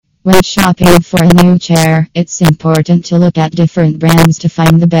When shopping for a new chair, it's important to look at different brands to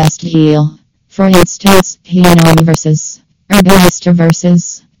find the best deal. For instance, Hinoi versus Ergomeister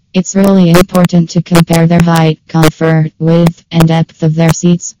versus. It's really important to compare their height, comfort, width, and depth of their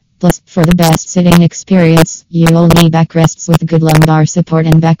seats. Plus, for the best sitting experience, you'll need backrests with good lumbar support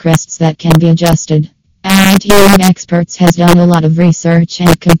and backrests that can be adjusted. Our team of experts has done a lot of research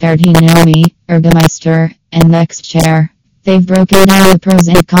and compared Hinoi, Ergomeister, and NextChair. They've broken down the pros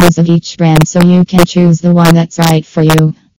and cons of each brand so you can choose the one that's right for you.